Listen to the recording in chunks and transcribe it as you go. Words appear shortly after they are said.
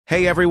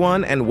Hey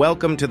everyone, and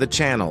welcome to the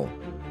channel.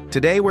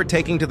 Today we're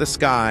taking to the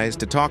skies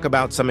to talk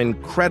about some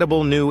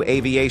incredible new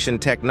aviation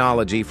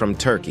technology from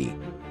Turkey,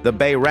 the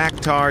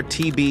Bayraktar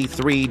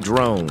TB3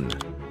 drone.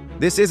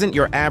 This isn't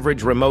your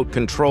average remote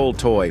control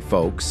toy,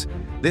 folks.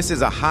 This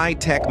is a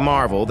high-tech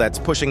marvel that's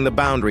pushing the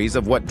boundaries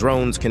of what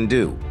drones can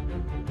do.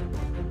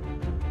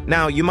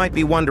 Now, you might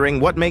be wondering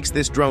what makes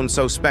this drone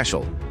so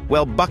special.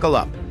 Well, buckle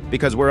up,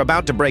 because we're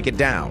about to break it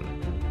down.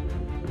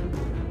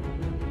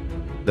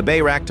 The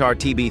Bayraktar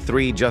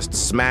TB3 just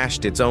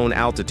smashed its own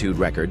altitude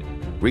record,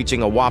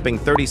 reaching a whopping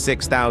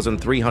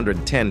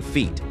 36,310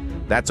 feet.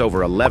 That's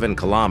over 11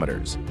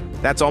 kilometers.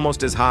 That's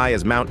almost as high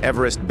as Mount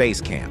Everest Base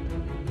Camp.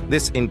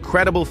 This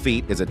incredible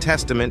feat is a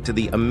testament to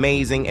the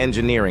amazing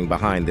engineering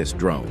behind this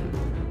drone.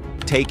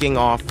 Taking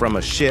off from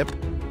a ship,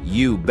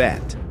 you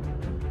bet.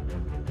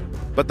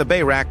 But the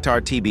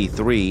Bayraktar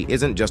TB3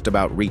 isn't just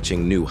about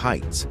reaching new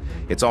heights.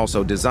 It's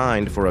also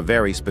designed for a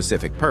very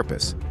specific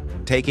purpose: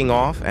 taking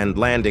off and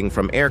landing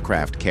from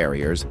aircraft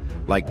carriers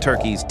like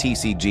Turkey's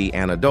TCG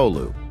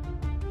Anadolu.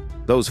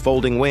 Those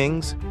folding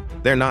wings,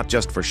 they're not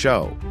just for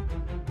show.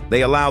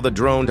 They allow the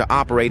drone to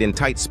operate in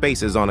tight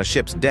spaces on a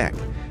ship's deck,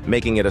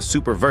 making it a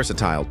super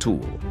versatile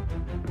tool.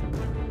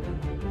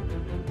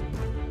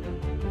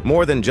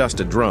 More than just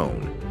a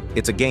drone,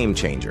 it's a game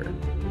changer.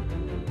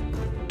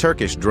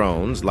 Turkish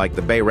drones, like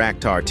the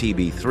Bayraktar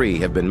TB3,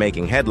 have been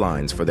making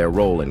headlines for their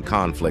role in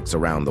conflicts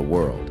around the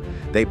world.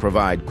 They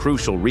provide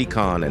crucial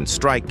recon and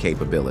strike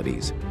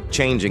capabilities,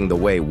 changing the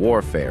way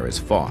warfare is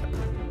fought.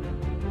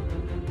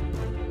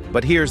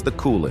 But here's the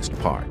coolest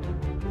part.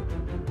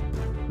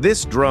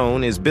 This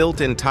drone is built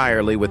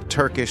entirely with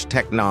Turkish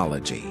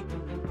technology.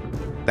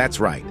 That's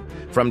right.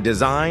 From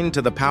design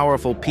to the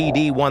powerful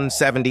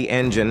PD-170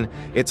 engine,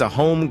 it's a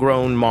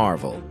homegrown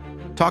marvel.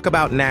 Talk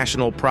about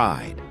national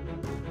pride.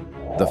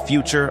 The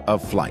future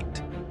of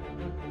flight.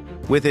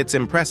 With its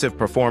impressive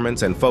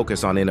performance and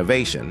focus on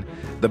innovation,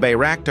 the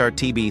Bayraktar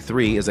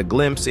TB3 is a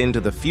glimpse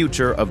into the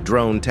future of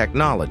drone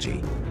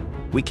technology.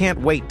 We can't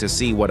wait to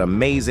see what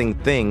amazing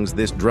things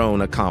this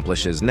drone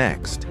accomplishes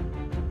next.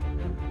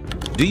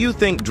 Do you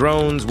think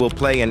drones will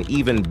play an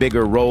even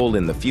bigger role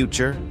in the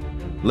future?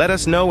 Let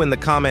us know in the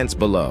comments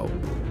below.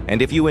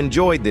 And if you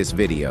enjoyed this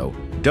video,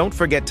 don't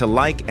forget to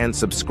like and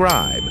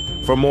subscribe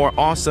for more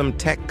awesome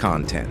tech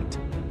content.